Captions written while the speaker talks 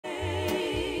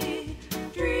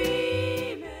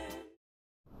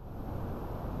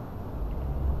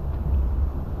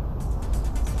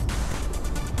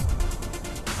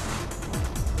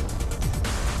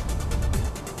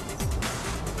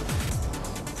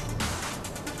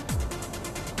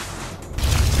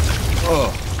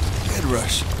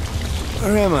rush.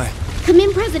 Where am I? Come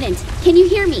in, President. Can you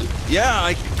hear me? Yeah,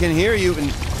 I can hear you,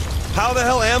 and how the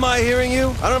hell am I hearing you?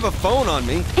 I don't have a phone on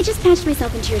me. I just patched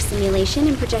myself into your simulation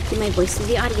and projected my voice through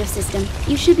the audio system.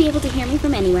 You should be able to hear me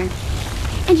from anywhere.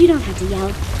 And you don't have to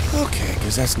yell. Okay,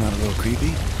 because that's not a little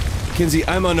creepy. Kinsey,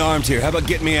 I'm unarmed here. How about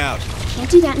getting me out? Can't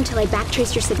do that until I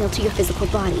backtrace your signal to your physical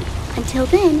body. Until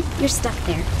then, you're stuck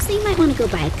there, so you might want to go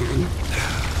buy a gun.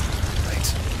 Right.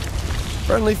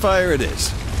 Friendly fire it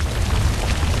is.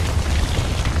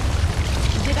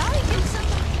 Did I get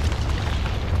something?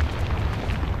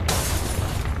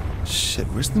 Shit,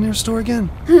 where's the nearest store again?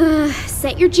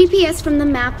 Set your GPS from the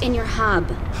map in your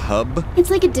hub. Hub?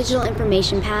 It's like a digital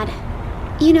information pad.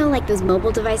 You know, like those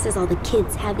mobile devices all the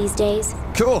kids have these days?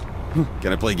 Cool.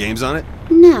 Can I play games on it?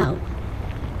 No.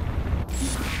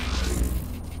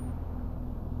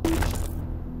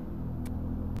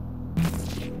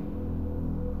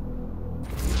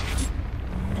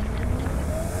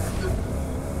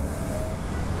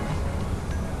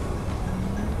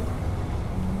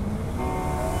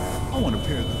 I want to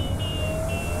pair them.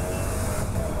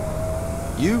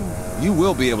 You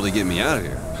will be able to get me out of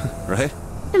here, right?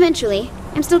 Eventually.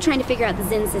 I'm still trying to figure out the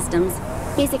Zin systems.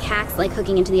 Basic hacks like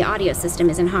hooking into the audio system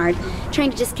isn't hard.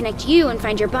 Trying to disconnect you and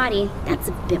find your body, that's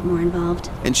a bit more involved.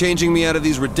 And changing me out of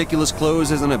these ridiculous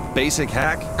clothes isn't a basic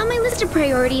hack? On my list of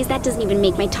priorities, that doesn't even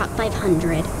make my top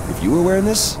 500. If you were wearing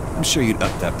this, I'm sure you'd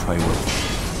up that priority.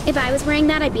 If I was wearing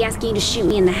that, I'd be asking you to shoot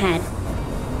me in the head.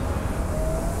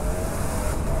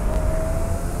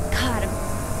 Got him.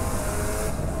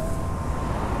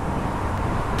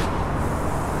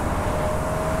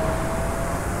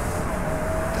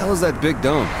 What the hell is that big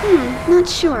dome? Not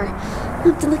sure.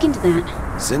 I'll have to look into that.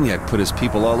 Zinyak put his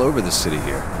people all over the city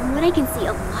here. From what I can see,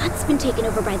 a lot's been taken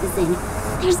over by the Zin.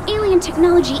 There's alien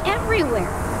technology everywhere.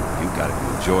 You gotta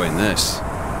be enjoying this.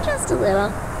 Just a little.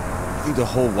 You think the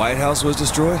whole White House was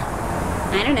destroyed?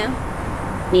 I don't know.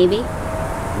 Maybe.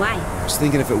 Why? I was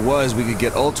thinking if it was, we could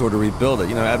get Ultor to rebuild it.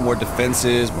 You know, add more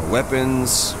defenses, more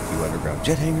weapons, a few underground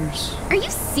jet hangars. Are you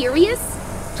serious?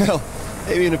 Hell,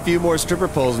 maybe even a few more stripper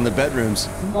poles in the bedrooms.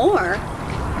 More?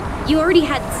 You already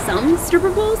had some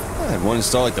stripper poles? I had one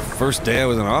installed like the first day I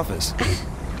was in office.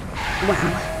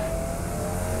 Wow.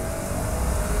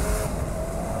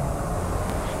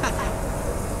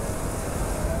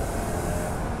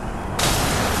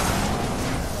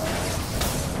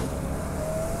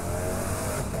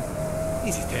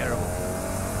 This is terrible.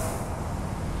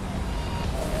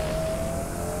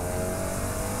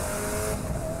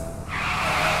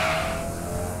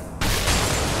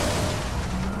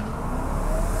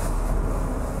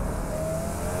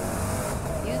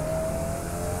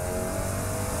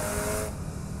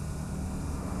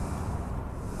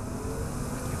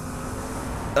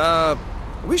 Are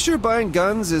we sure buying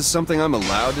guns is something I'm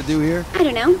allowed to do here? I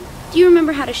don't know. Do you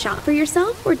remember how to shop for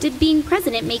yourself, or did being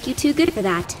president make you too good for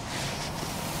that?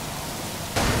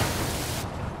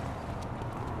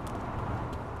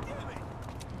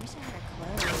 Wish I had a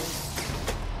clothes.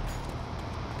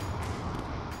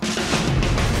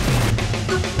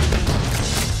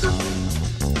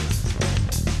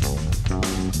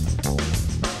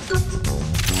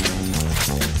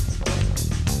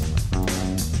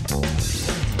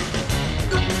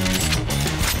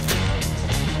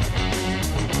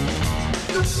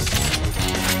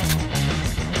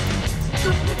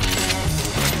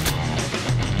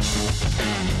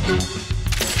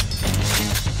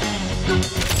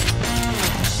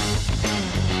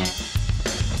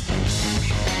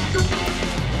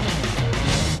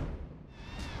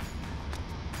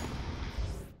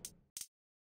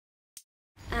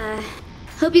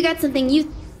 Hope you got something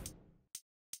you...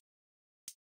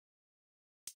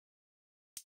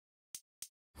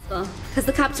 Because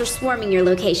the cops are swarming your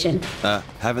location.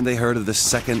 Haven't they heard of the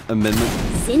Second Amendment?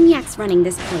 Zinyak's running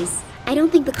this place. I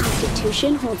don't think the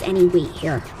Constitution holds any weight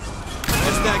here.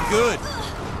 It's that good.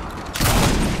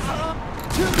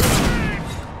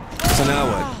 So now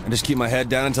what? I just keep my head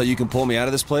down until you can pull me out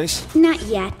of this place? Not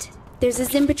yet. There's a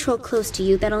Zin patrol close to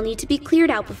you that'll need to be cleared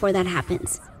out before that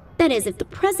happens. That is, if the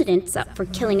president's up for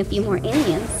killing a few more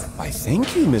aliens. Why,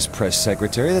 thank you, Miss Press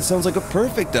Secretary. That sounds like a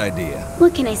perfect idea.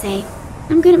 What can I say?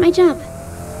 I'm good at my job.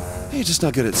 You're just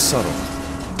not good at subtle.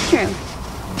 True.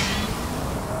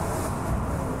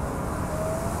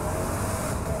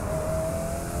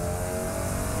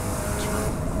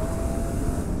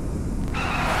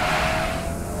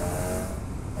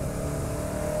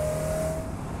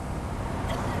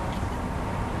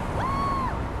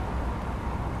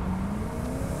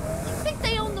 I think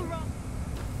they own the wrong.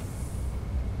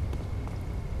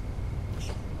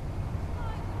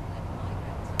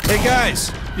 Hey Hey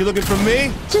guys, you looking for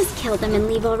me? Just kill them and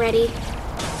leave already.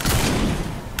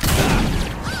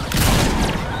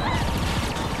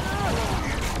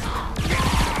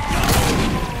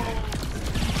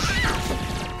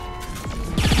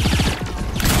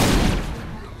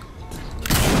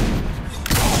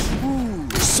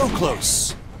 So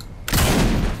close.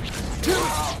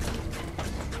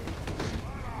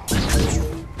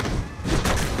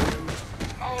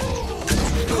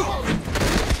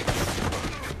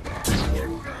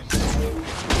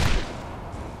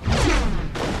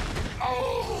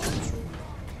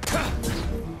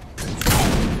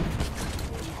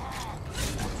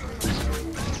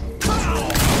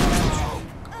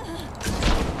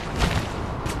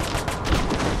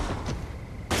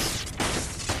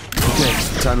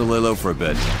 Time to lay low for a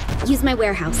bit. Use my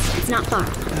warehouse. It's not far.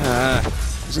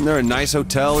 Isn't there a nice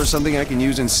hotel or something I can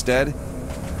use instead?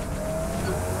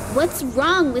 What's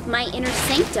wrong with my inner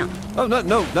sanctum? Oh, no,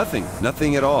 nothing.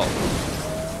 Nothing at all.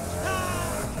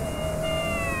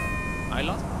 I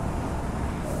lost.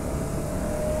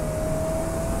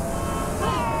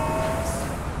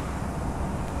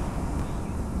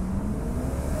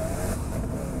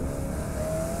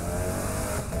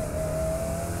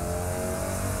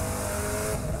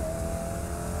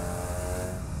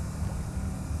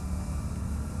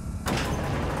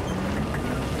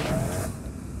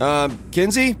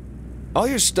 Kinzie? All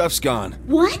your stuff's gone.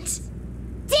 What?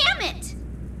 Damn it!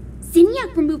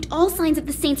 Zinyak removed all signs of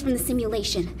the Saints from the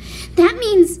simulation. That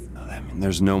means... I mean,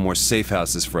 there's no more safe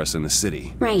houses for us in the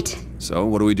city. Right. So,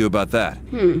 what do we do about that?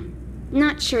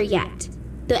 Not sure yet.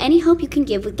 Though any help you can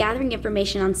give with gathering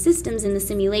information on systems in the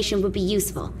simulation would be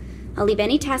useful. I'll leave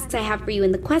any tasks I have for you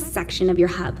in the quest section of your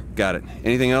hub. Got it.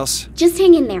 Anything else? Just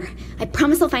hang in there. I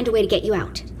promise I'll find a way to get you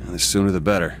out. The sooner the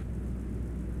better.